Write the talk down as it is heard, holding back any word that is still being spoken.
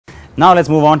Now let's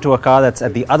move on to a car that's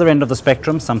at the other end of the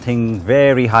spectrum, something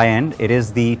very high-end. It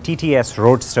is the TT-S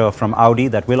Roadster from Audi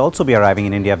that will also be arriving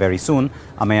in India very soon.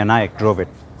 Ameya Naik drove it.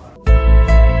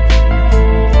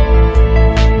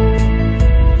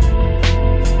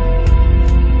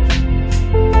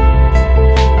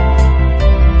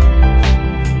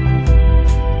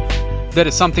 There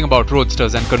is something about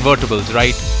roadsters and convertibles,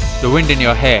 right? The wind in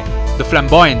your hair, the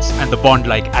flamboyance and the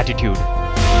Bond-like attitude.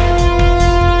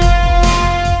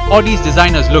 Audi's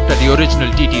designers looked at the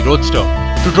original TT Roadster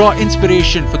to draw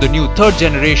inspiration for the new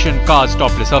third-generation car's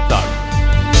topless avatar.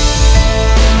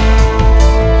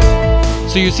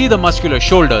 So you see the muscular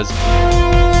shoulders,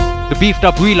 the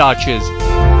beefed-up wheel arches,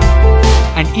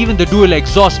 and even the dual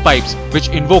exhaust pipes which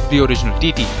invoke the original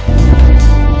TT.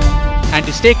 And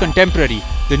to stay contemporary,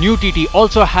 the new TT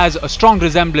also has a strong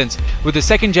resemblance with the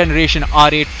second-generation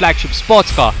R8 flagship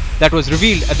sports car that was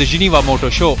revealed at the Geneva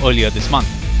Motor Show earlier this month.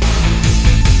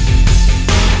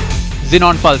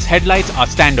 Xenon Pulse headlights are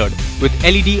standard, with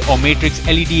LED or Matrix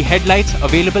LED headlights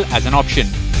available as an option.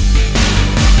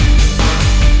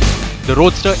 The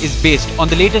Roadster is based on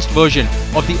the latest version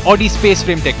of the Audi space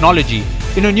frame technology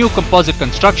in a new composite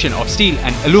construction of steel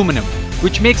and aluminum,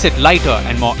 which makes it lighter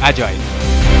and more agile.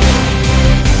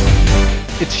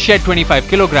 It's shed 25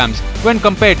 kilograms when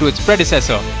compared to its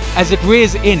predecessor, as it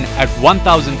weighs in at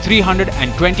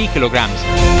 1,320 kilograms.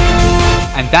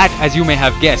 And that, as you may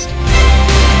have guessed,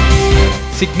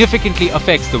 significantly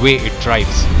affects the way it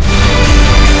drives.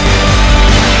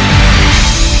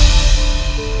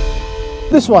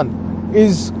 This one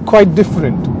is quite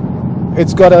different.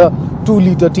 It's got a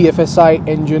 2-liter TFSI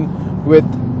engine with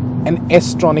an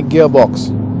S-tronic gearbox,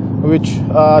 which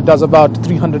does about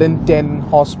 310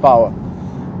 horsepower.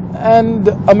 And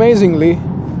amazingly,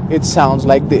 it sounds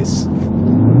like this.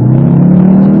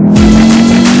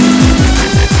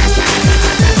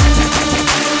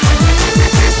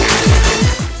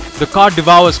 The car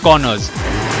devours corners,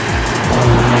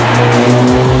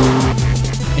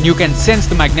 and you can sense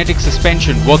the magnetic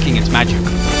suspension working its magic.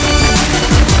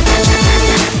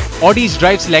 Audi's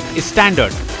Drive Select is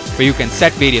standard, where you can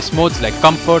set various modes like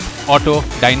comfort, auto,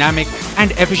 dynamic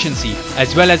and efficiency,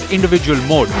 as well as individual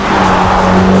mode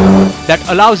that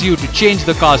allows you to change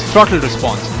the car's throttle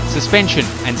response, suspension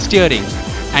and steering,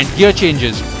 and gear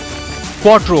changes.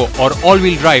 Quattro or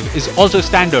all-wheel drive is also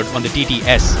standard on the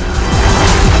TT-S.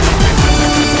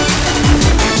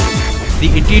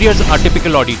 The interiors are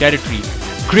typical Audi territory,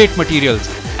 great materials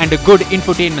and a good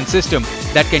infotainment system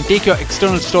that can take your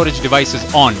external storage devices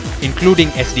on, including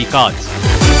SD cards.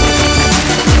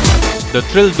 The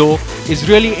thrill though is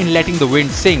really in letting the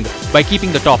wind sing by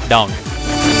keeping the top down.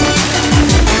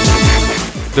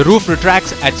 The roof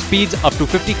retracts at speeds up to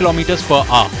 50 km per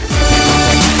hour.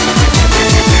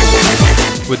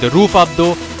 With the roof up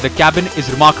though, the cabin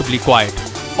is remarkably quiet,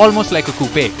 almost like a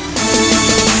coupe.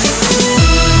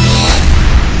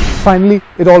 Finally,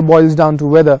 it all boils down to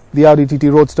whether the Audi TT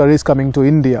Roadster is coming to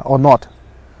India or not.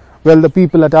 Well, the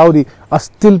people at Audi are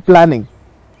still planning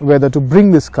whether to bring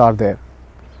this car there.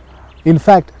 In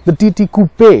fact, the TT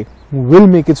Coupe will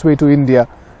make its way to India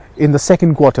in the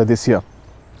second quarter this year.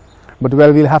 But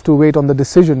well, we'll have to wait on the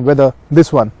decision whether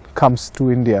this one comes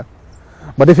to India.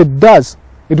 But if it does,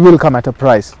 it will come at a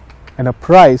price, and a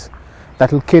price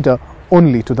that will cater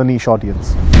only to the niche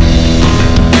audience.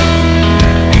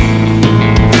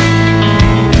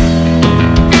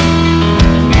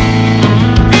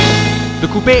 The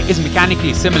coupe is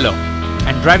mechanically similar,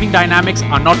 and driving dynamics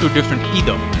are not too different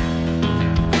either.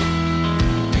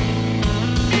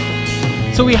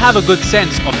 So we have a good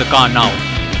sense of the car now.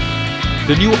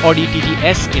 The new Audi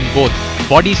TT-S in both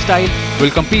body style will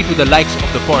compete with the likes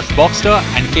of the Porsche Boxster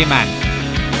and Cayman.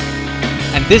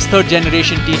 And this third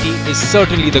generation TT is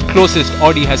certainly the closest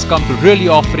Audi has come to really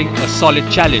offering a solid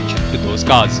challenge to those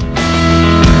cars.